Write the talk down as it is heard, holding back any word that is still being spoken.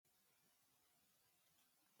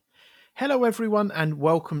Hello, everyone, and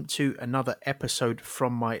welcome to another episode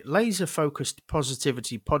from my laser focused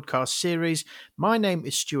positivity podcast series. My name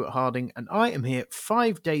is Stuart Harding, and I am here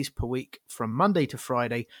 5 days per week from Monday to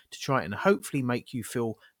Friday to try and hopefully make you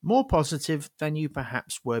feel more positive than you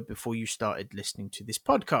perhaps were before you started listening to this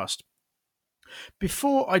podcast.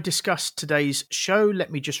 Before I discuss today's show, let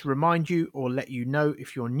me just remind you or let you know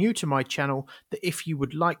if you're new to my channel that if you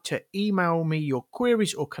would like to email me your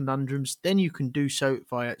queries or conundrums, then you can do so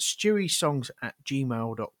via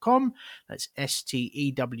steweysongs@gmail.com. That's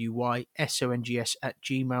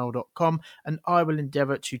steweysongs@gmail.com, and I will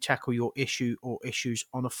endeavour to tackle your issue or issues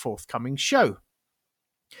on a forthcoming show.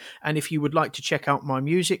 And if you would like to check out my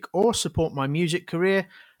music or support my music career,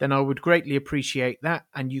 then I would greatly appreciate that.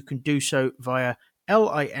 And you can do so via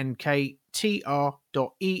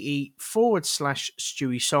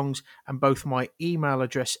linktr.ee/StewieSongs. And both my email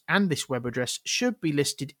address and this web address should be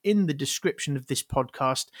listed in the description of this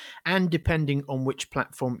podcast. And depending on which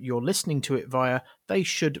platform you're listening to it via, they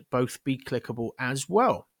should both be clickable as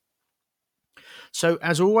well. So,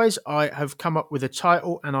 as always, I have come up with a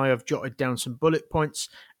title and I have jotted down some bullet points.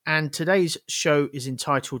 And today's show is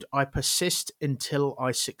entitled I Persist Until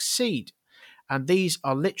I Succeed. And these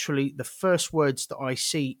are literally the first words that I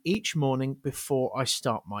see each morning before I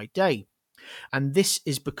start my day. And this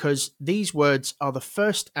is because these words are the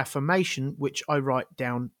first affirmation which I write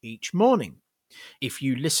down each morning. If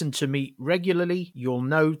you listen to me regularly, you'll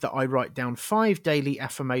know that I write down 5 daily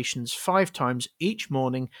affirmations 5 times each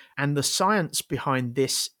morning, and the science behind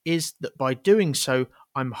this is that by doing so,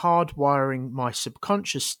 I'm hardwiring my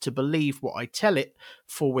subconscious to believe what I tell it,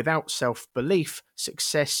 for without self-belief,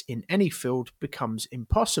 success in any field becomes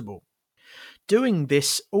impossible. Doing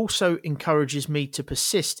this also encourages me to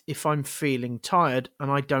persist if I'm feeling tired and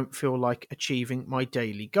I don't feel like achieving my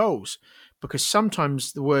daily goals, because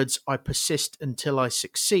sometimes the words I persist until I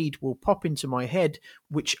succeed will pop into my head,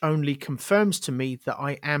 which only confirms to me that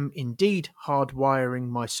I am indeed hardwiring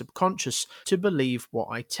my subconscious to believe what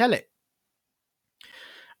I tell it.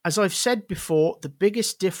 As I've said before, the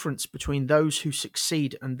biggest difference between those who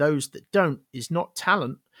succeed and those that don't is not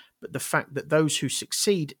talent, but the fact that those who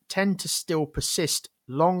succeed tend to still persist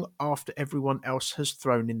long after everyone else has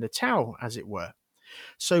thrown in the towel, as it were.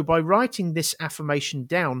 So by writing this affirmation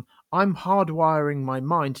down, I'm hardwiring my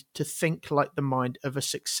mind to think like the mind of a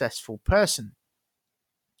successful person.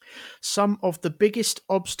 Some of the biggest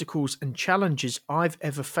obstacles and challenges I've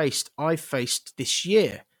faced this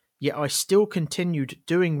year, yet I still continued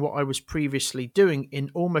doing what I was previously doing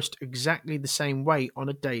in almost exactly the same way on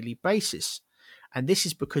a daily basis. And this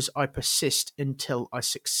is because I persist until I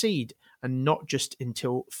succeed and not just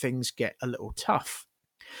until things get a little tough.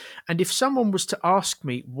 And if someone was to ask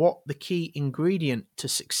me what the key ingredient to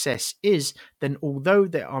success is, then although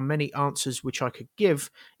there are many answers which I could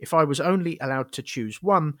give, if I was only allowed to choose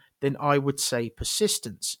one, then I would say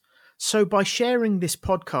persistence. So by sharing this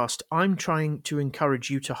podcast, I'm trying to encourage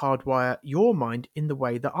you to hardwire your mind in the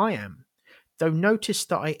way that I am. Though notice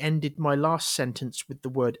that I ended my last sentence with the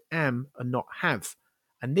word am and not have.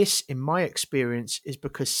 And this, in my experience, is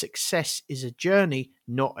because success is a journey,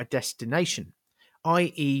 not a destination.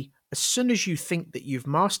 I.e., as soon as you think that you've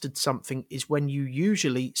mastered something is when you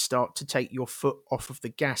usually start to take your foot off of the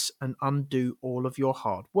gas and undo all of your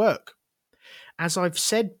hard work. As I've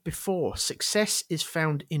said before, success is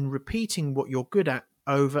found in repeating what you're good at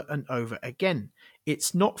over and over again.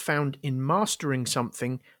 It's not found in mastering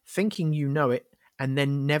something, thinking you know it, and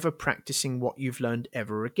then never practicing what you've learned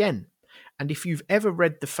ever again. And if you've ever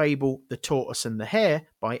read the fable The Tortoise and the Hare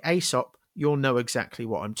by Aesop, you'll know exactly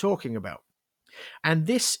what I'm talking about. And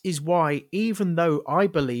this is why, even though I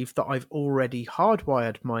believe that I've already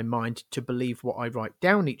hardwired my mind to believe what I write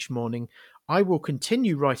down each morning, I will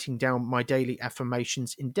continue writing down my daily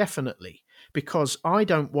affirmations indefinitely, because I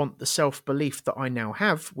don't want the self-belief that I now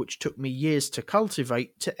have, which took me years to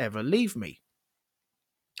cultivate, to ever leave me.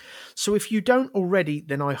 So if you don't already,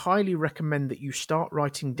 then I highly recommend that you start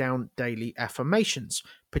writing down daily affirmations,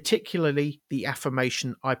 particularly the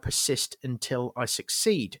affirmation I persist until I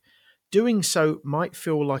succeed. Doing so might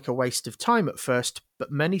feel like a waste of time at first,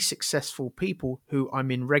 but many successful people who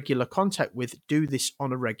I'm in regular contact with do this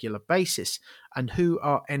on a regular basis, and who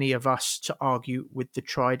are any of us to argue with the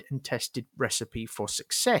tried and tested recipe for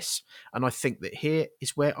success? And I think that here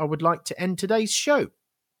is where I would like to end today's show.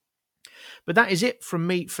 But that is it from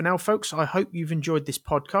me for now, folks. I hope you've enjoyed this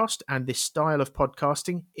podcast and this style of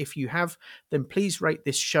podcasting. If you have, then please rate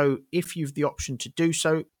this show if you've the option to do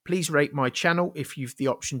so. Please rate my channel if you've the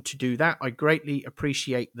option to do that. I greatly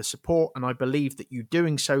appreciate the support, and I believe that you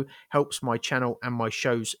doing so helps my channel and my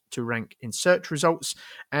shows to rank in search results.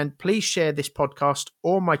 And please share this podcast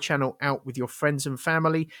or my channel out with your friends and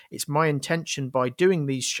family. It's my intention by doing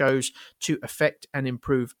these shows to affect and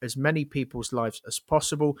improve as many people's lives as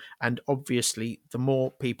possible. And obviously, the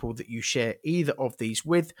more people that you share either of these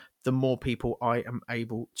with, the more people I am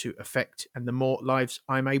able to affect and the more lives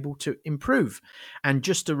I'm able to improve. And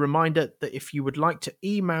just a reminder that if you would like to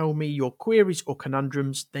email me your queries or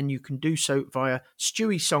conundrums, then you can do so via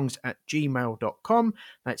steweysongs@gmail.com.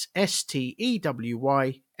 That's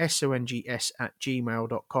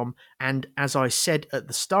steweysongs@gmail.com. And as I said at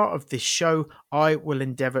the start of this show, I will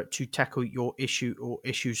endeavour to tackle your issue or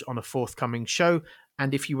issues on a forthcoming show.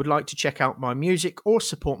 And if you would like to check out my music or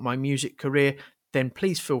support my music career, then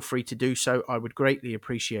please feel free to do so. I would greatly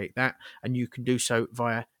appreciate that. And you can do so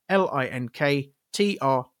via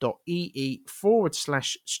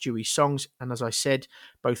linktr.ee/Stewie Songs. And as I said,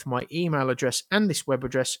 both my email address and this web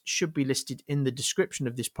address should be listed in the description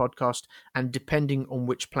of this podcast. And depending on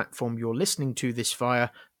which platform you're listening to this via,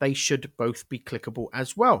 they should both be clickable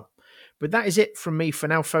as well. But that is it from me for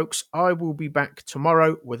now, folks. I will be back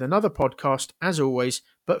tomorrow with another podcast as always.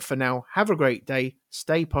 But for now, have a great day,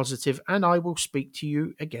 stay positive, and I will speak to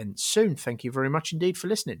you again soon. Thank you very much indeed for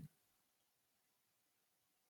listening.